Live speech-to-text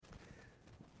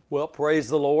Well, praise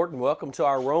the Lord and welcome to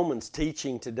our Romans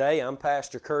teaching today. I'm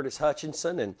Pastor Curtis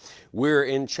Hutchinson and we're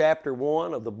in chapter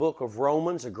 1 of the book of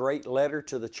Romans, a great letter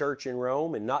to the church in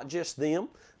Rome, and not just them,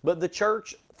 but the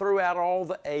church throughout all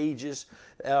the ages,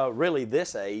 really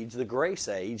this age, the grace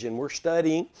age, and we're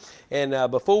studying.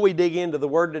 And before we dig into the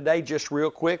Word today, just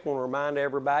real quick, I want to remind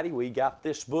everybody we got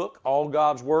this book, All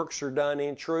God's Works Are Done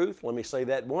in Truth. Let me say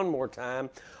that one more time.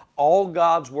 All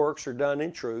God's works are done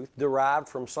in truth, derived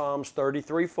from Psalms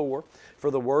 33:4. For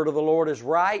the word of the Lord is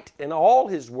right, and all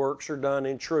His works are done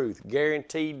in truth,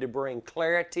 guaranteed to bring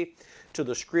clarity to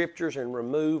the Scriptures and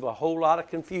remove a whole lot of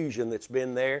confusion that's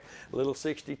been there. A little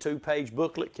 62-page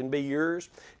booklet can be yours.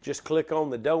 Just click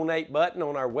on the donate button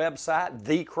on our website,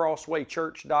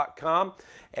 thecrosswaychurch.com,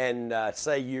 and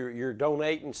say you're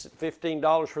donating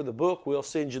 $15 for the book. We'll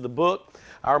send you the book.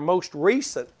 Our most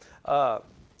recent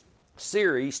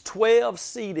series, 12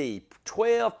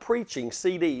 preaching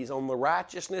CDs on the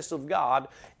righteousness of God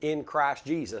in Christ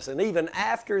Jesus. And even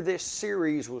after this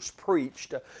series was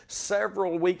preached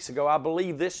several weeks ago, I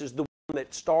believe this is the one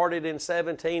that started in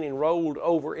 17 and rolled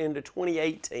over into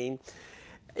 2018.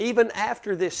 Even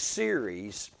after this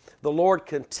series, the Lord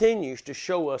continues to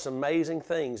show us amazing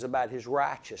things about His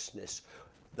righteousness.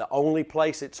 The only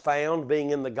place it's found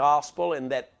being in the gospel,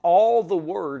 and that all the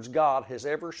words God has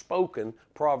ever spoken,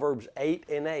 Proverbs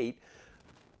 8:8,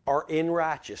 are in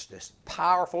righteousness.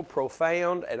 Powerful,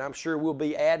 profound, and I'm sure we'll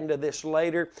be adding to this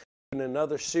later in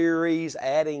another series,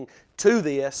 adding to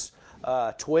this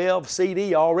 12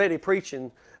 CD already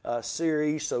preaching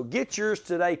series. So get yours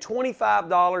today,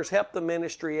 $25, help the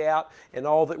ministry out and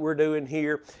all that we're doing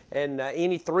here, and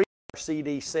any 3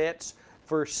 CD sets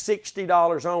for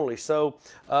 $60 only. So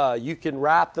you can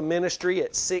write the ministry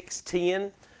at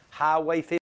 610 Highway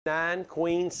 59,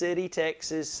 Queen City,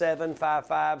 Texas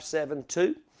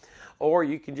 75572. Or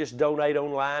you can just donate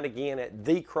online again at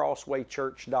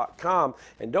thecrosswaychurch.com.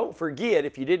 And don't forget,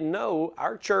 if you didn't know,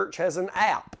 our church has an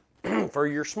app for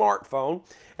your smartphone,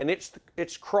 and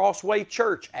it's Crossway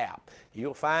Church app.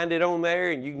 You'll find it on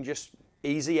there, and you can just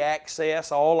easy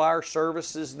access all our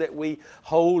services that we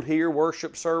hold here,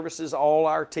 worship services, all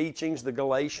our teachings, the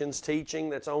Galatians teaching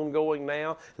that's ongoing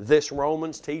now, this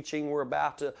Romans teaching we're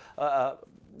about to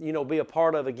be a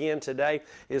part of again today,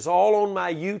 is all on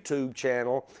my YouTube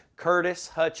channel, Curtis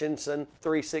Hutchinson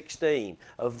 316.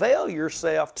 Avail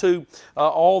yourself to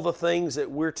all the things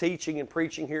that we're teaching and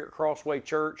preaching here at Crossway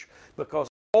Church, because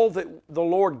all that the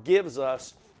Lord gives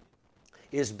us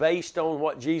is based on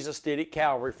what Jesus did at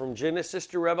Calvary from Genesis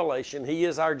to Revelation. He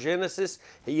is our Genesis,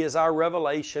 He is our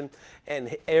Revelation,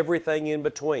 and everything in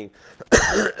between.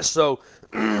 So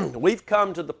we've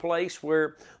come to the place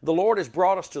where the Lord has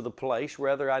brought us to the place,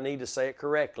 rather I need to say it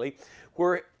correctly,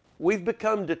 where we've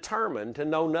become determined to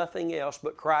know nothing else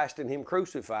but Christ and Him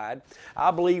crucified.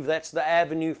 I believe that's the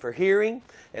avenue for hearing,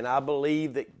 and I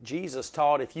believe that Jesus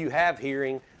taught if you have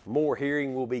hearing, more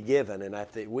hearing will be given. And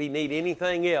if we need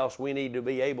anything else, we need to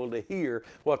be able to hear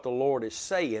what the Lord is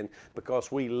saying,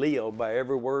 because we live by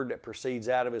every word that proceeds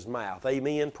out of His mouth.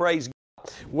 Amen. Praise God.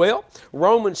 Well,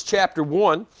 Romans chapter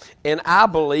 1, and I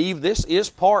believe this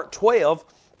is part 12.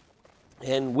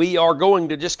 And we are going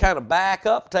to just kind of back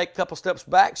up, take a couple steps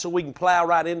back so we can plow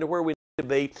right into where we need to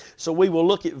be. So we will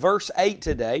look at verse 8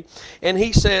 today. And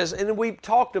he says, and we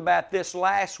talked about this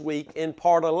last week in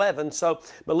part 11,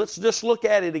 but let's just look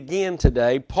at it again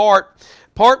today. Part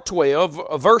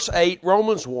 12, verse 8,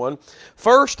 Romans 1.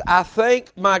 First, I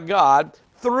thank my God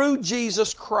through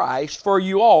Jesus Christ for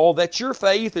you all, that your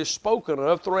faith is spoken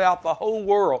of throughout the whole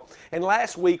world. And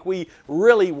last week we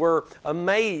really were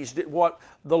amazed at what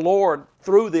the Lord,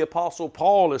 through the Apostle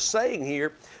Paul, is saying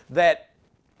here, that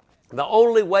the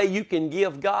only way you can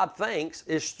give God thanks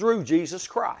is through Jesus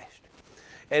Christ.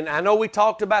 And I know we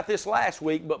talked about this last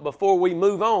week, but before we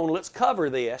move on, let's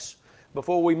cover this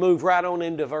before we move right on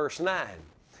into verse 9.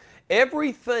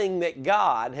 Everything that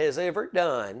God has ever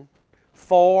done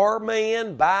for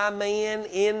man, by man,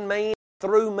 in man,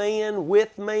 through man,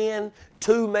 with man,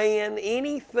 to man,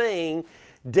 anything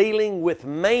dealing with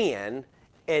man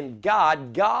and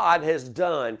God has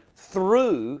done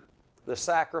through the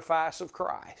sacrifice of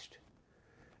Christ.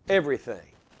 Everything.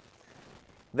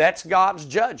 That's God's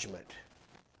judgment.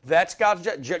 That's God's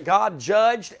judgment. God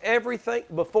judged everything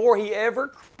before He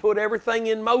ever put everything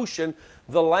in motion.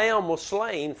 The Lamb was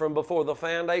slain from before the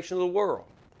foundation of the world.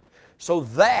 So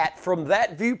that, from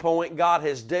that viewpoint, God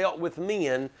has dealt with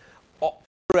men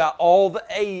throughout all the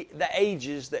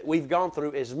ages that we've gone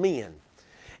through as men.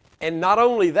 And not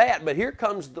only that, but here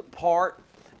comes the part,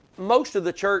 most of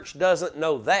the church doesn't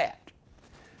know that.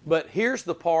 But here's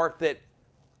the part that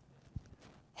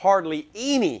hardly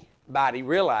anybody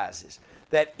realizes.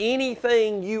 that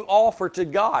anything you offer to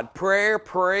God, prayer,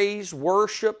 praise,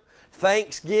 worship,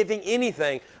 thanksgiving,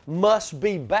 anything, must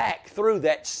be back through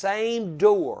that same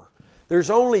door. There's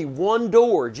only one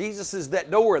door. Jesus is that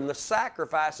door, and the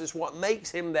sacrifice is what makes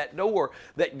Him that door,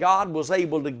 that God was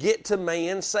able to get to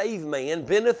man, save man,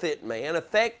 benefit man,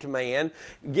 affect man,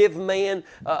 give man,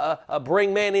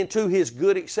 bring man into His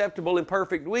good, acceptable, and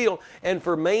perfect will. And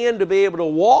for man to be able to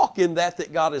walk in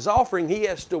that God is offering, he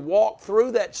has to walk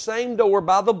through that same door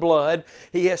by the blood.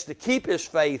 He has to keep his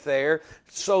faith there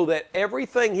so that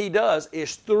everything he does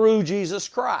is through Jesus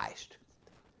Christ.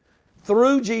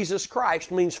 Through Jesus Christ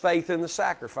means faith in the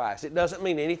sacrifice. It doesn't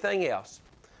mean anything else.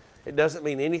 It doesn't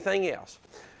mean anything else.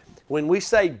 When we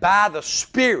say by the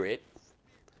Spirit,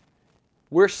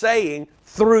 we're saying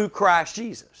through Christ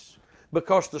Jesus.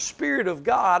 Because the Spirit of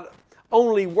God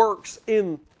only works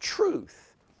in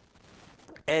truth.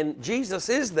 And Jesus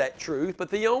is that truth,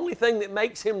 but the only thing that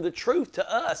makes Him the truth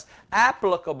to us,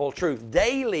 applicable truth,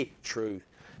 daily truth,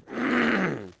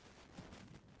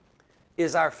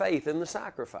 is our faith in the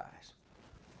sacrifice.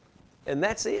 And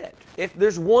that's it. If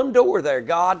there's one door there,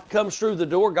 God comes through the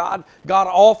door. God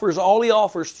offers all He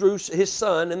offers through His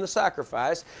Son and the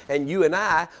sacrifice. And you and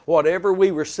I, whatever we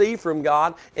receive from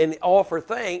God, and offer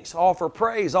thanks, offer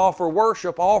praise, offer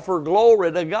worship, offer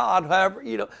glory to God, however,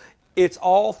 it's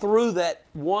all through that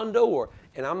one door.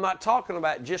 And I'm not talking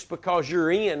about just because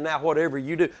you're in now, whatever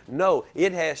you do. No,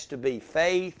 it has to be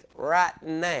faith right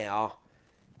now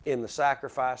in the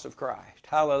sacrifice of Christ.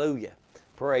 Hallelujah.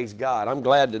 Praise God. I'm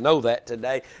glad to know that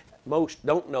today. Most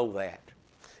don't know that.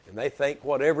 And they think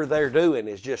whatever they're doing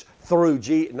is just through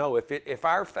Jesus. No, if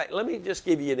our faith, let me just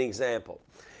give you an example.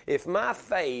 If my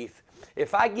faith,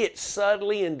 if I get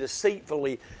subtly and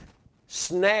deceitfully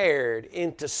snared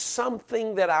into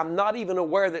something that I'm not even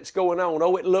aware that's going on.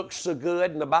 Oh, it looks so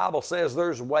good, and the Bible says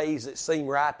there's ways that seem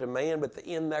right to man, but the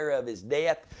end thereof is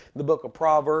death. In the book of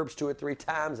Proverbs, 2 or 3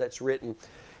 times that's written.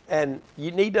 And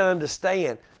you need to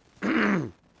understand,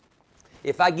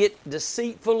 if I get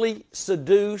deceitfully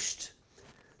seduced,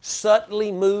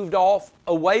 subtly moved off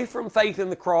away from faith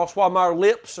in the cross while my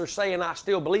lips are saying I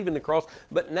still believe in the cross,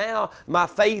 but now my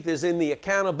faith is in the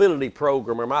accountability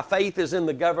program, or my faith is in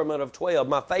the government of 12,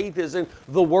 my faith is in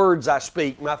the words I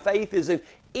speak, my faith is in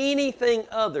anything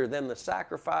other than the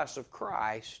sacrifice of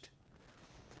Christ,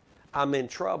 I'm in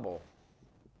trouble.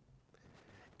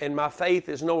 And my faith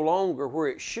is no longer where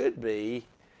it should be.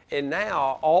 And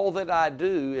now all that I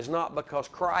do is not because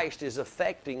Christ is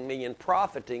affecting me and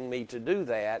profiting me to do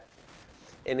that.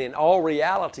 And in all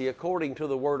reality, according to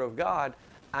the Word of God,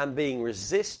 I'm being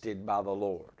resisted by the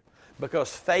Lord.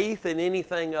 Because faith in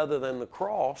anything other than the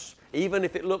cross, even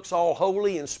if it looks all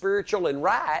holy and spiritual and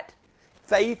right,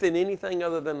 faith in anything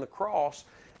other than the cross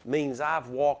means I've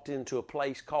walked into a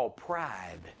place called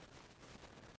pride.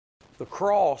 The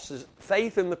cross is,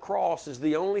 faith in the cross is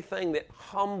the only thing that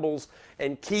humbles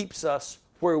and keeps us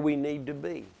where we need to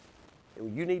be.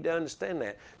 And you need to understand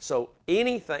that. So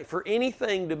for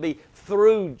anything to be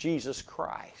through Jesus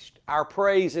Christ, our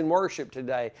praise and worship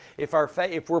today, if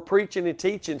we're preaching and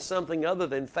teaching something other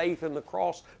than faith in the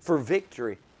cross for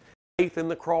victory, faith in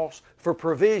the cross for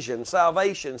provision,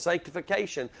 salvation,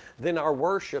 sanctification, then our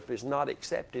worship is not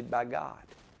accepted by God.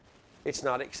 It's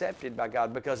not accepted by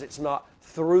God because it's not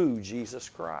through Jesus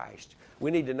Christ.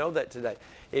 We need to know that today.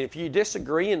 And if you're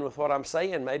disagreeing with what I'm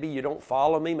saying, maybe you don't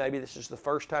follow me, maybe this is the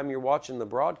first time you're watching the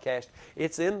broadcast,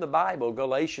 it's in the Bible.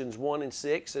 Galatians 1 and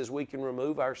 6 says we can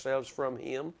remove ourselves from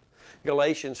Him.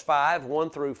 Galatians 5, 1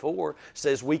 through 4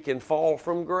 says we can fall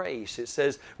from grace. It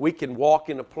says we can walk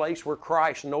in a place where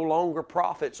Christ no longer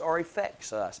profits or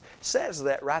affects us. It says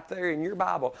that right there in your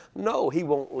Bible. No, He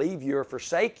won't leave you or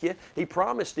forsake you. He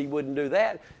promised He wouldn't do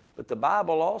that. But the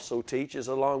Bible also teaches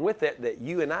along with that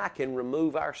you and I can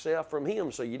remove ourselves from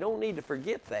Him. So you don't need to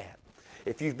forget that.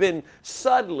 If you've been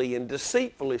subtly and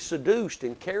deceitfully seduced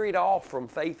and carried off from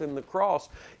faith in the cross,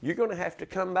 you're going to have to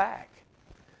come back.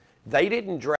 They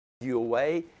didn't drag you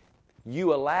away.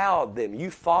 You allowed them.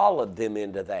 You followed them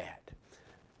into that.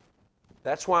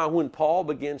 That's why when Paul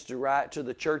begins to write to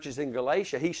the churches in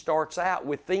Galatia, he starts out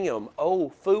with them, "O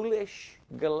foolish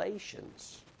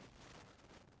Galatians,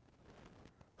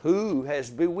 who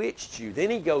has bewitched you?" Then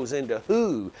he goes into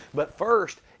who. But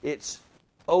first, it's,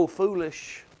 "O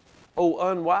foolish, O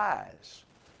unwise."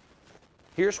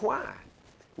 Here's why.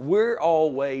 We're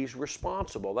always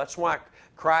responsible. That's why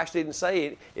Christ didn't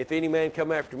say, if any man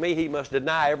come after me, he must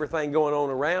deny everything going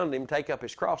on around him, take up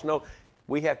his cross. No,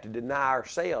 we have to deny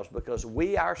ourselves because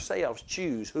we ourselves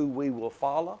choose who we will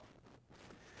follow,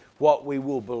 what we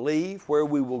will believe, where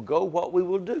we will go, what we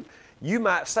will do. You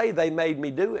might say they made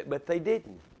me do it, but they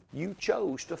didn't. You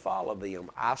chose to follow them.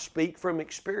 I speak from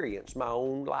experience, my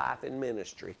own life in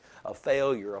ministry, a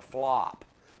failure, a flop,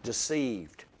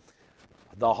 deceived.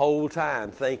 The whole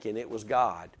time thinking it was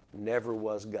God, never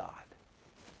was God.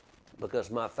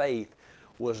 Because my faith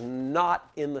was not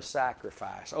in the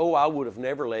sacrifice. Oh, I would have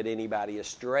never led anybody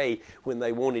astray when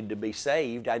they wanted to be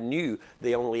saved. I knew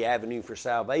the only avenue for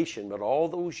salvation, but all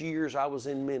those years I was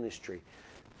in ministry,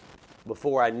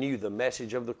 before I knew the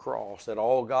message of the cross, that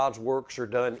all God's works are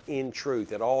done in truth,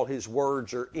 that all His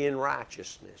words are in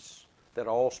righteousness, that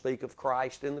all speak of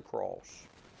Christ and the cross,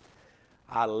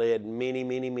 I led many,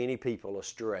 many, many people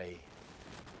astray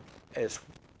as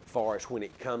far as when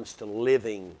it comes to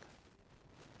living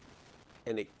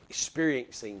and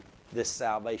experiencing this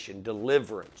salvation,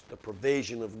 deliverance, the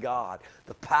provision of God,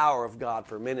 the power of God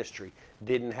for ministry.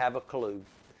 Didn't have a clue.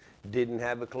 Didn't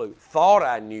have a clue. Thought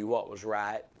I knew what was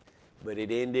right, but it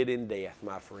ended in death,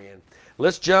 my friend.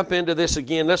 Let's jump into this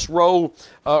again. Let's roll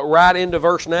right into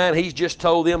verse 9. He's just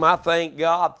told them, I thank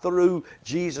God through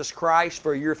Jesus Christ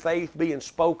for your faith being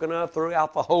spoken of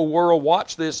throughout the whole world.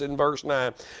 Watch this in verse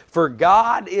 9. For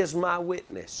God is my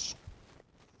witness.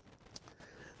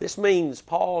 This means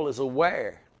Paul is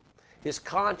aware. His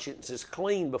conscience is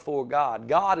clean before God.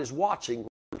 God is watching what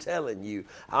I'm telling you.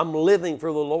 I'm living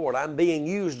for the Lord. I'm being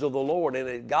used of the Lord.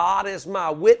 And God is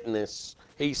my witness,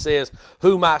 he says,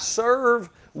 whom I serve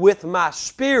with my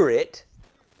spirit.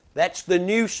 That's the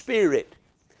new spirit.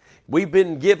 We've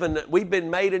been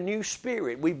made a new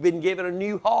spirit. We've been given a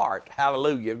new heart.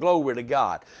 Hallelujah. Glory to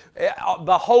God.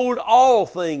 Behold, all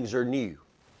things are new.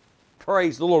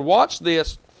 Praise the Lord. Watch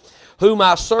this. Whom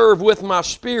I serve with my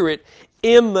spirit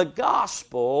in the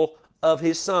gospel of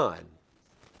His Son.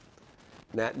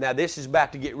 Now this is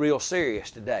about to get real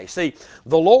serious today. See,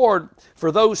 the Lord,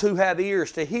 for those who have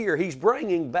ears to hear, He's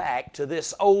bringing back to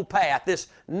this old path, this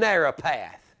narrow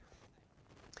path.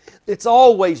 It's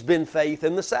always been faith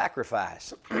in the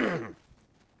sacrifice.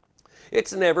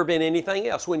 It's never been anything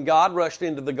else. When God rushed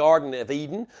into the Garden of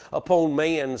Eden upon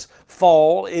man's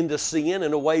fall into sin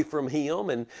and away from Him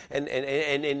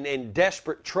and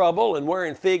desperate trouble and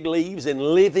wearing fig leaves and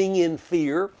living in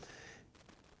fear,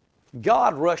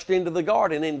 God rushed into the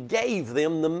garden and gave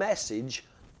them the message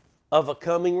of a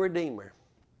coming Redeemer,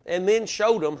 and then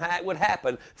showed them how it would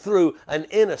happen through an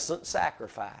innocent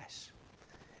sacrifice.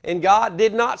 And God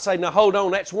did not say, now hold on,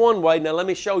 that's one way. Now let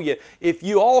me show you. If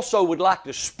you also would like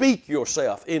to speak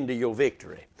yourself into your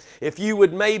victory, if you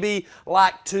would maybe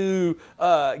like to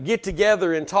get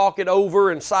together and talk it over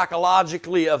and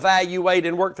psychologically evaluate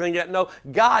and work things out. No,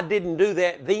 God didn't do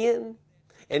that then.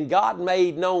 And God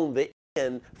made known the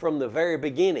end from the very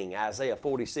beginning, Isaiah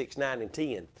 46, 9 and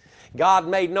 10. God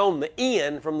made known the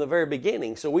end from the very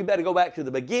beginning. So we better go back to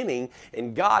the beginning,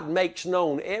 and God makes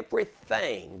known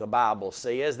everything, the Bible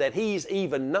says, that He's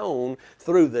even known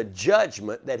through the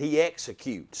judgment that He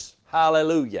executes.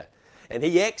 Hallelujah. And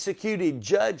He executed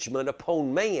judgment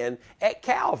upon man at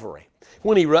Calvary.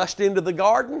 When He rushed into the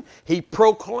garden, He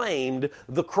proclaimed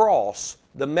the cross,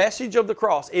 the message of the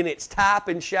cross in its type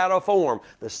and shadow form.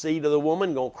 The seed of the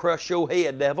woman going to crush your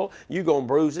head, devil. You're going to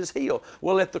bruise his heel.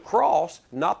 Well, at the cross,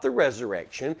 not the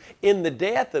resurrection, in the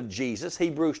death of Jesus,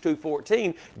 Hebrews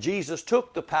 2:14, Jesus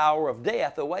took the power of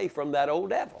death away from that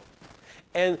old devil.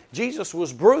 And Jesus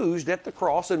was bruised at the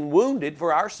cross and wounded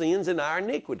for our sins and our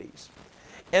iniquities.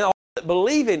 And all that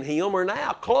believe in Him are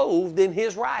now clothed in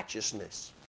His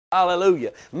righteousness.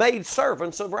 Hallelujah. Made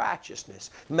servants of righteousness.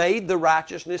 Made the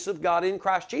righteousness of God in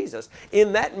Christ Jesus.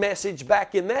 In that message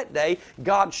back in that day,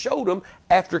 God showed them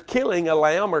after killing a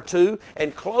lamb or two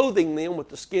and clothing them with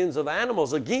the skins of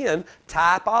animals. Again,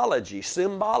 typology,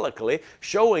 symbolically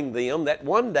showing them that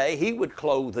one day He would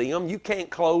clothe them. You can't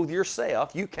clothe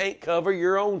yourself. You can't cover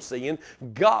your own sin.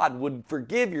 God would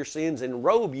forgive your sins and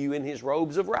robe you in His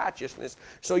robes of righteousness.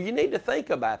 So you need to think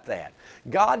about that.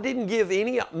 God didn't give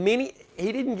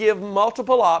He didn't give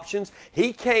multiple options.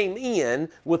 He came in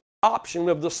with the option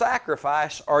of the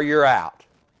sacrifice or you're out.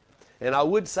 And I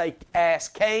would say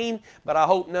ask Cain, but I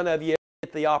hope none of you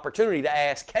get the opportunity to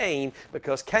ask Cain,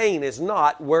 because Cain is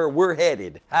not where we're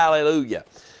headed. Hallelujah.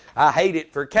 I hate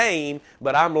it for Cain,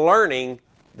 but I'm learning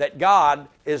that God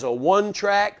is a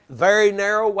one-track, very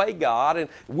narrow way God, and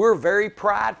we're very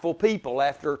prideful people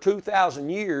after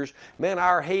 2,000 years. Man,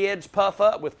 our heads puff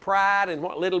up with pride and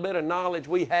what little bit of knowledge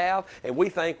we have, and we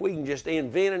think we can just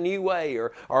invent a new way,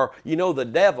 or the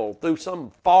devil through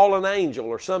some fallen angel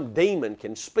or some demon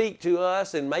can speak to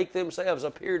us and make themselves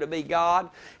appear to be God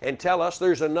and tell us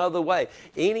there's another way.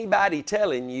 Anybody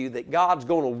telling you that God's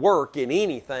going to work in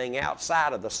anything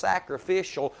outside of the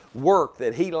sacrificial work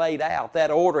that He laid out, that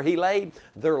order He laid,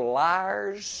 they're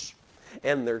liars,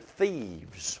 and they're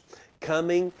thieves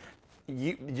coming,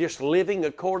 just living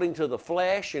according to the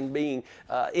flesh and being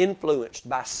influenced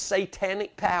by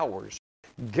satanic powers.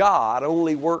 God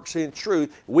only works in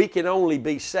truth. We can only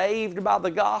be saved by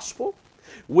the gospel.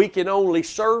 We can only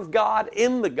serve God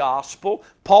in the gospel.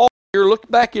 Paul here, look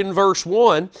back in verse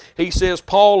 1. He says,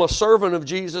 Paul, a servant of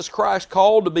Jesus Christ,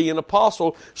 called to be an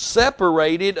apostle,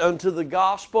 separated unto the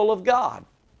gospel of God.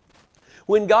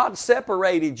 When God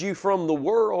separated you from the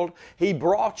world, He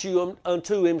brought you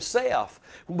unto Himself.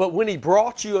 But when He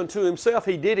brought you unto Himself,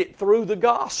 He did it through the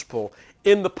gospel,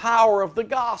 in the power of the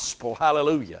gospel.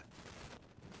 Hallelujah.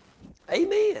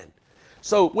 Amen.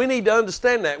 So we need to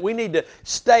understand that. We need to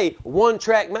stay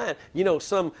one-track mind. You know,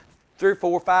 some 3 or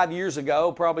 4 or 5 years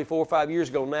ago, probably 4 or 5 years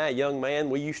ago now, a young man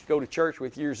we used to go to church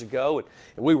with years ago,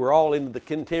 and we were all into the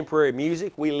contemporary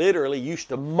music. We literally used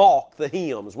to mock the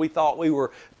hymns. We thought we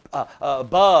were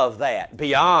above that,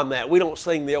 beyond that. We don't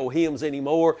sing the old hymns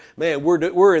anymore. Man,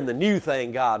 we're in the new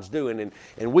thing God's doing, and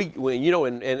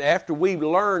after we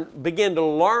begin to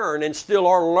learn, and still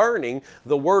are learning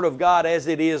the Word of God as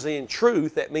it is in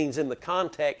truth. That means in the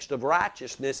context of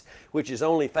righteousness, which is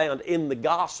only found in the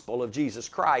gospel of Jesus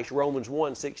Christ. Romans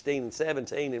 1:16 and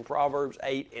 17, and Proverbs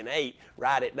 8:8.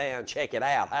 Write it down, check it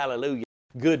out. Hallelujah.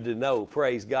 Good to know.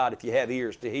 Praise God if you have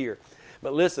ears to hear.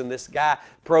 But listen, this guy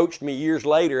approached me years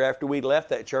later after we'd left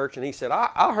that church, and he said,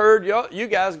 I heard you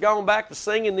guys gone back to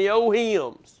singing the old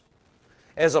hymns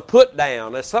as a put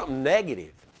down, as something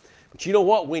negative. But you know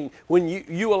what? When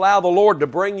you allow the Lord to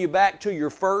bring you back to your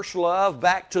first love,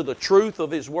 back to the truth of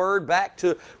His Word, back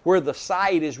to where the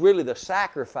sight is really the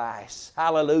sacrifice,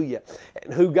 hallelujah,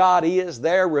 and who God is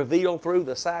there revealed through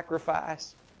the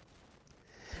sacrifice.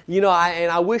 You know,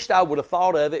 I wished I would have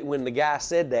thought of it when the guy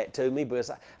said that to me,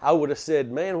 because I would have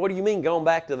said, man, what do you mean going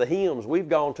back to the hymns? We've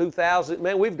gone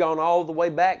we've gone all the way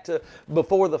back to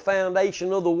before the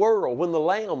foundation of the world, when the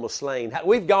Lamb was slain.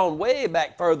 We've gone way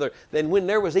back further than when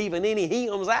there was even any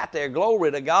hymns out there.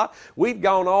 Glory to God. We've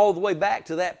gone all the way back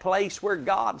to that place where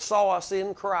God saw us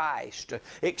in Christ,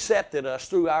 accepted us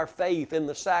through our faith in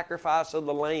the sacrifice of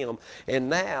the Lamb. And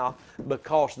now,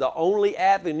 because the only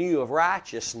avenue of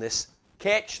righteousness,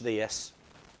 catch this,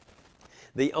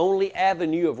 the only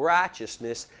avenue of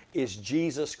righteousness is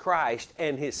Jesus Christ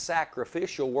and His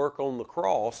sacrificial work on the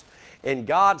cross. And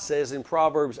God says in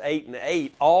Proverbs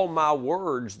 8:8, all my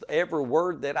words, every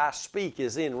word that I speak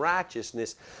is in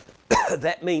righteousness.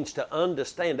 That means to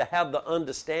understand, to have the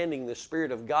understanding the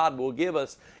Spirit of God will give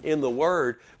us in the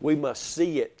Word, we must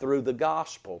see it through the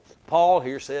gospel. Paul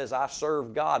here says, I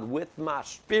serve God with my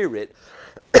spirit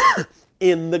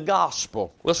in the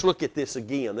gospel. Let's look at this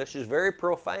again. This is very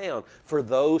profound for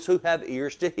those who have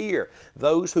ears to hear.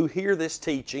 Those who hear this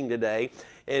teaching today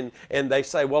and they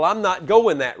say, well, I'm not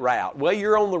going that route. Well,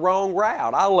 you're on the wrong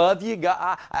route. I love you.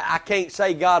 God, I can't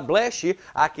say God bless you.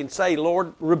 I can say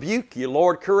Lord rebuke you,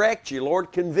 Lord correct you,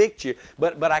 Lord convict you.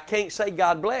 But I can't say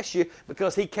God bless you,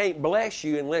 because He can't bless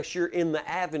you unless you're in the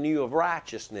avenue of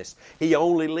righteousness. He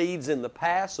only leads in the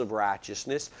paths of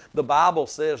righteousness. The Bible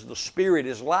says the Spirit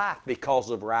is life because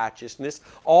of righteousness.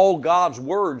 All God's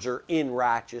words are in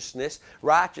righteousness.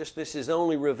 Righteousness is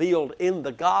only revealed in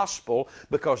the gospel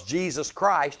because Jesus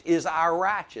Christ is our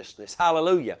righteousness.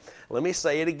 Hallelujah. Let me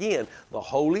say it again. The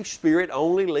Holy Spirit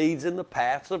only leads in the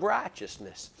paths of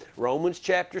righteousness. Romans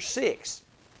chapter 6.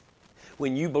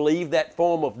 When you believed that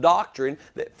form of doctrine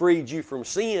that freed you from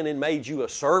sin and made you a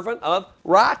servant of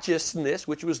righteousness,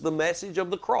 which was the message of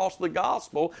the cross, the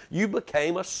gospel, you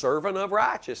became a servant of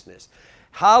righteousness.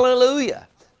 Hallelujah.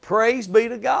 Praise be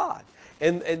to God.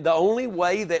 And the only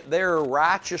way that their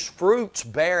righteous fruits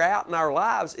bear out in our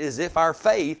lives is if our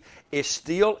faith is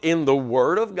still in the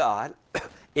Word of God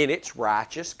in its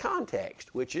righteous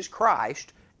context, which is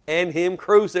Christ and Him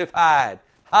crucified.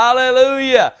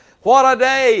 Hallelujah! What a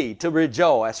day to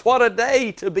rejoice. What a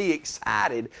day to be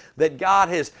excited that God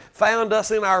has found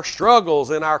us in our struggles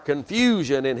and our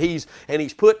confusion, and He's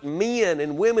put men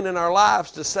and women in our lives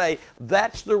to say,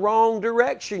 that's the wrong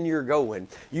direction you're going.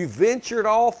 You ventured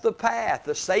off the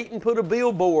path. Satan put a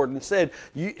billboard and said,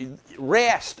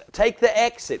 rest, take the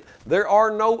exit. There are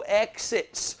no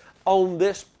exits on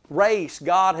this race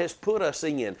God has put us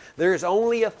in. There's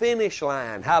only a finish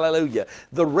line. Hallelujah.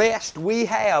 The rest we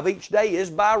have each day is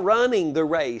by running the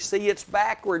race. See, it's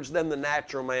backwards than the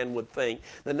natural man would think.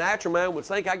 The natural man would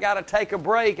think, I got to take a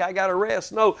break, I got to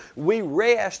rest. No, we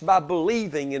rest by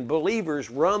believing, and believers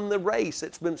run the race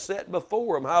that's been set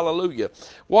before them. Hallelujah.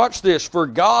 Watch this. For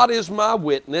God is my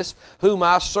witness, whom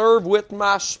I serve with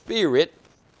my spirit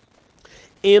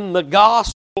in the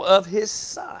gospel of His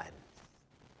Son.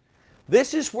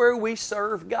 This is where we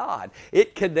serve God.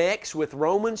 It connects with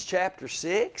Romans chapter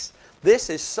 6. This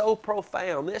is so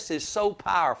profound. This is so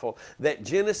powerful that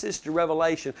Genesis to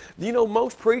Revelation. You know,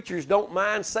 most preachers don't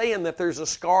mind saying that there's a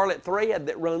scarlet thread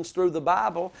that runs through the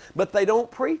Bible, but they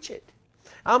don't preach it.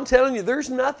 I'm telling you, there's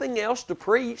nothing else to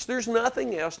preach, there's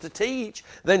nothing else to teach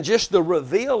than just the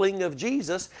revealing of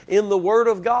Jesus in the Word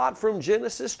of God from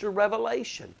Genesis to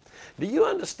Revelation. Do you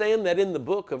understand that in the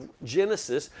book of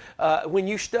Genesis, when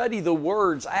you study the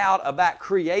words out about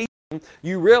creation,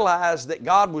 you realize that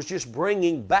God was just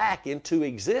bringing back into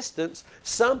existence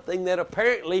something that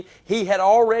apparently He had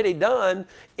already done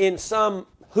in some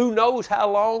who knows how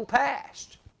long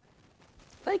past.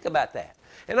 Think about that.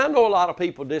 And I know a lot of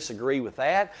people disagree with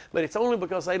that, but it's only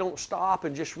because they don't stop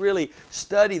and just really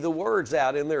study the words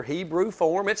out in their Hebrew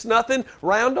form. It's nothing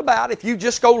roundabout. If you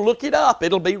just go look it up,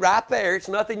 it'll be right there. It's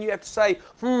nothing you have to say,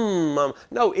 no,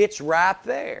 it's right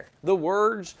there. The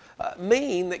words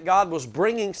mean that God was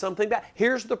bringing something back.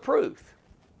 Here's the proof.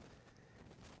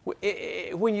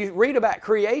 When you read about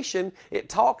creation, it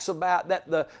talks about that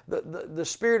the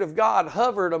Spirit of God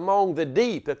hovered among the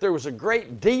deep, that there was a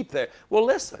great deep there. Well,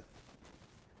 listen.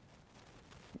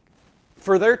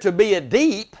 For there to be a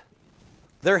deep,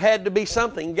 there had to be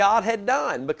something God had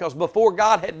done, because before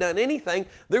God had done anything,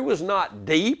 there was not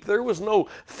deep, there was no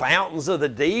fountains of the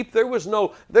deep, there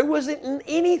wasn't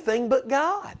anything but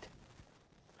God.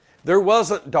 There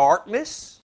wasn't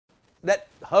darkness that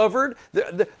hovered,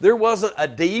 there wasn't a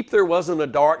deep, there wasn't a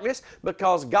darkness,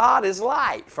 because God is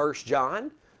light. 1 John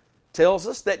tells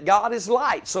us that God is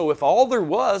light. So if all there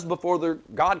was before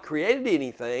God created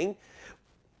anything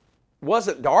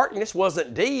wasn't darkness,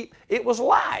 wasn't deep, it was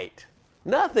light.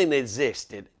 Nothing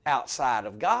existed outside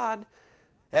of God.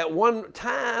 At one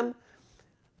time,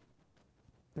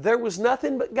 there was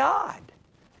nothing but God.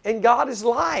 And God is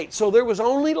light, so there was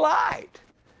only light.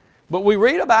 But we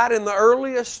read about in the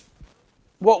earliest,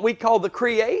 what we call the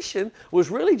creation, was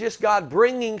really just God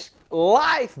bringing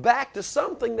life back to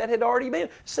something that had already been.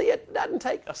 See, it doesn't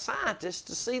take a scientist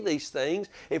to see these things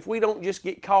if we don't just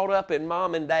get caught up in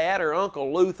Mom and Dad or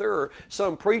Uncle Luther or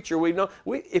some preacher we know.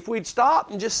 If we'd stop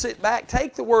and just sit back,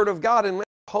 take the Word of God and let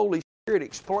the Holy Spirit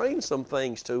explain some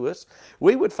things to us,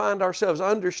 we would find ourselves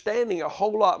understanding a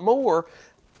whole lot more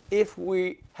if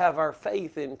we have our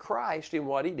faith in Christ and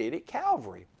what He did at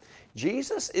Calvary.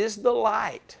 Jesus is the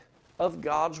light of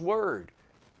God's Word.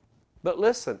 But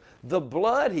listen, the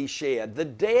blood He shed, the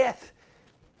death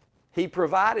He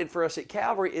provided for us at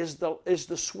Calvary is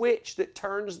the switch that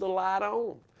turns the light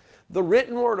on. The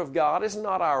written Word of God is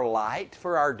not our light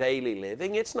for our daily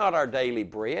living. It's not our daily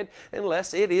bread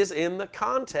unless it is in the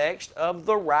context of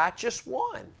the righteous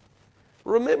one.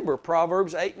 Remember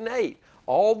Proverbs 8:8.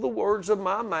 All the words of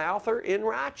my mouth are in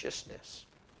righteousness.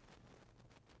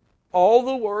 All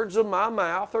the words of my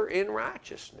mouth are in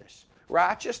righteousness.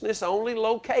 Righteousness only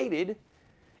located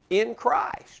in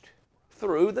Christ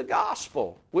through the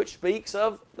gospel, which speaks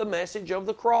of the message of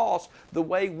the cross, the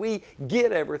way we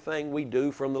get everything we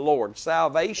do from the Lord.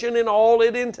 Salvation and all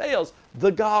it entails,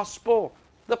 the gospel.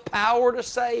 The power to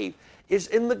save is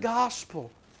in the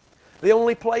gospel. The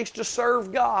only place to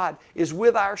serve God is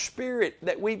with our spirit,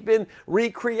 that we've been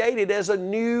recreated as a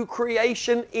new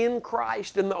creation in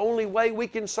Christ. And the only way we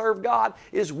can serve God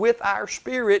is with our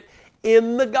spirit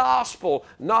in the gospel,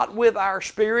 not with our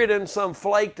spirit and some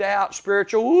flaked out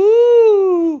spiritual,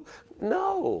 woo!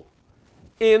 No,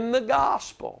 in the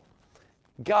gospel.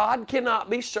 God cannot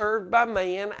be served by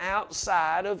man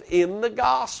outside of in the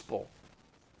gospel.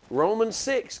 Romans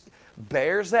 6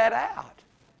 bears that out.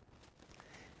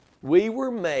 We were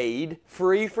made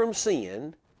free from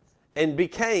sin and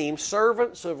became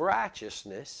servants of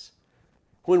righteousness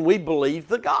when we believed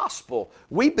the gospel.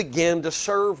 We began to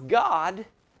serve God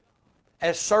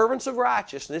as servants of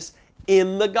righteousness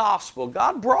in the gospel.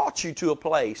 God brought you to a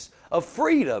place of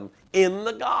freedom in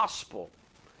the gospel,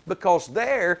 because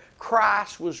there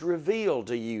Christ was revealed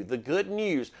to you, the good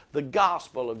news, the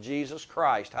gospel of Jesus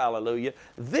Christ. Hallelujah.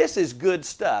 This is good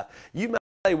stuff. You might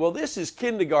say, well, this is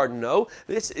kindergarten. No,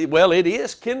 it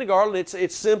is kindergarten.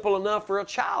 It's simple enough for a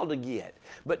child to get.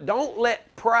 But don't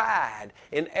let pride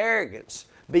and arrogance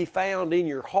be found in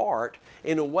your heart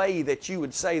in a way that you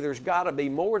would say there's got to be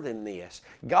more than this.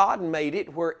 God made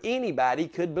it where anybody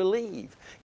could believe.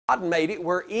 God made it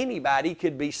where anybody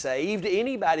could be saved,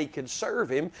 anybody could serve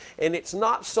Him, and it's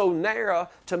not so narrow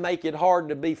to make it hard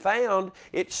to be found.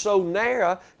 It's so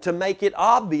narrow to make it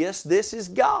obvious this is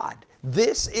God.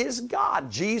 This is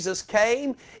God. Jesus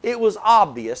came, it was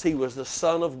obvious He was the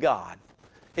Son of God.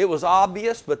 It was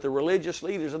obvious, but the religious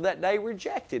leaders of that day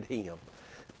rejected Him.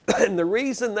 And the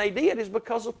reason they did is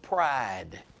because of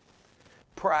pride.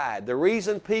 Pride. The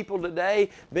reason people today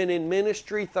been in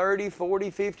ministry 30,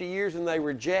 40, 50 years and they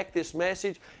reject this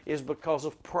message is because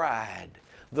of pride.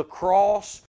 The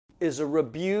cross is a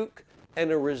rebuke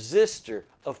and a resistor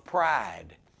of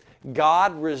pride.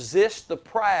 God resists the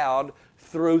proud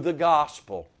through the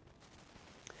gospel.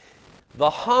 The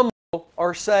humble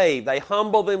are saved. They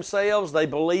humble themselves. They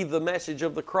believe the message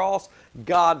of the cross.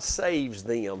 God saves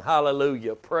them.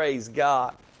 Hallelujah. Praise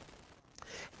God.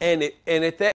 And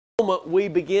at that moment we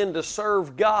begin to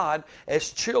serve God as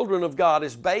children of God,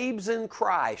 as babes in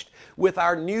Christ, with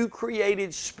our new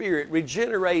created spirit,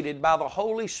 regenerated by the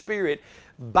Holy Spirit,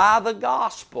 by the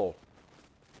gospel.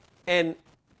 And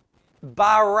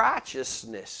by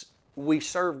righteousness we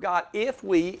serve God if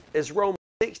we, as Romans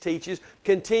 6 teaches,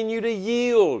 continue to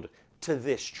yield to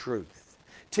this truth,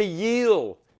 to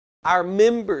yield our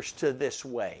members to this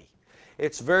way.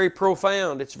 It's very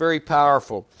profound. It's very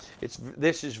powerful.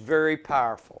 This is very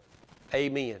powerful.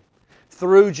 Amen.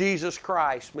 Through Jesus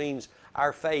Christ means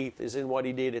our faith is in what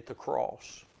He did at the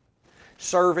cross.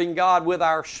 Serving God with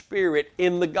our spirit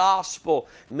in the gospel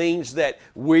means that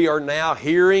we are now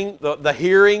hearing, the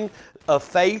hearing of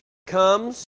faith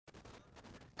comes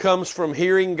from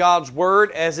hearing God's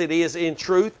Word as it is in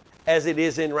truth, as it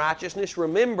is in righteousness.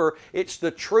 Remember, it's the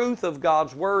truth of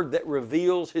God's Word that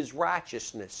reveals His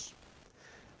righteousness.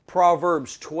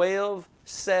 Proverbs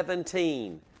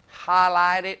 12:17.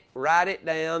 Highlight it, write it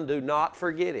down, do not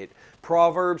forget it.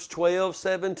 Proverbs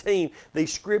 12:17.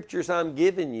 These scriptures I'm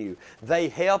giving you, they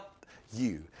help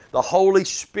you. The Holy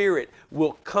Spirit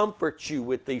will comfort you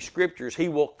with these scriptures. He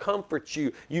will comfort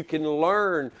you. You can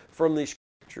learn from these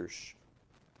scriptures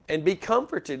and be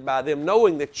comforted by them,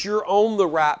 knowing that you're on the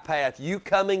right path. You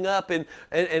coming up and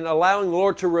allowing the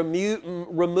Lord to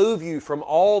remove you from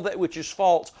all that which is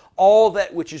false, all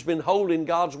that which has been holding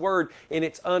God's Word in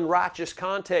its unrighteous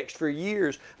context for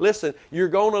years. Listen, you're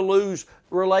going to lose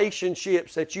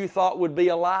relationships that you thought would be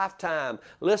a lifetime.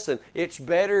 Listen, it's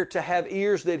better to have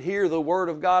ears that hear the Word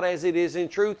of God as it is in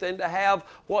truth than to have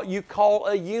what you call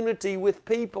a unity with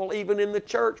people, even in the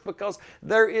church, because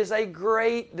there is a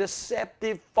great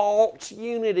deceptive false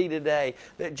unity today,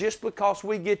 that just because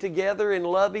we get together and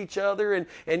love each other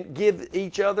and give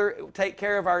each other, take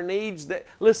care of our needs, that,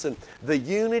 listen, the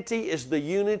unity is the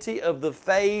unity of the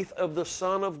faith of the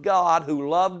Son of God who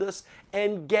loved us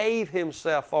and gave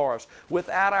Himself for us.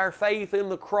 Without our faith in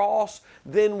the cross,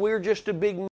 then we're just a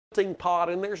big melting pot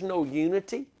and there's no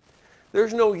unity.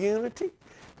 There's no unity.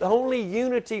 The only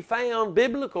unity found,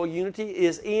 biblical unity,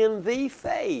 is in the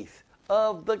faith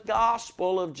of the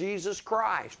gospel of Jesus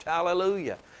Christ.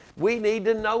 Hallelujah. We need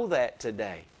to know that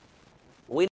today.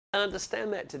 We need to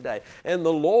understand that today. And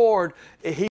the Lord,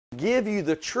 He will give you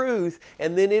the truth,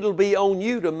 and then it'll be on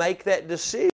you to make that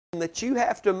decision that you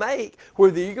have to make,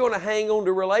 whether you're going to hang on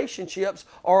to relationships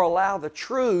or allow the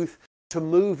truth to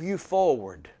move you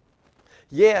forward.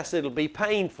 Yes, it'll be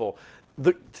painful.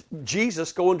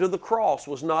 Jesus going to the cross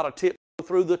was not a tiptoe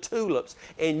through the tulips,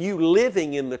 and you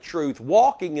living in the truth,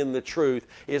 walking in the truth,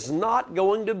 is not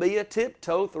going to be a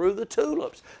tiptoe through the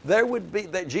tulips. There would be,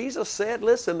 that Jesus said,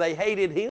 listen, they hated Him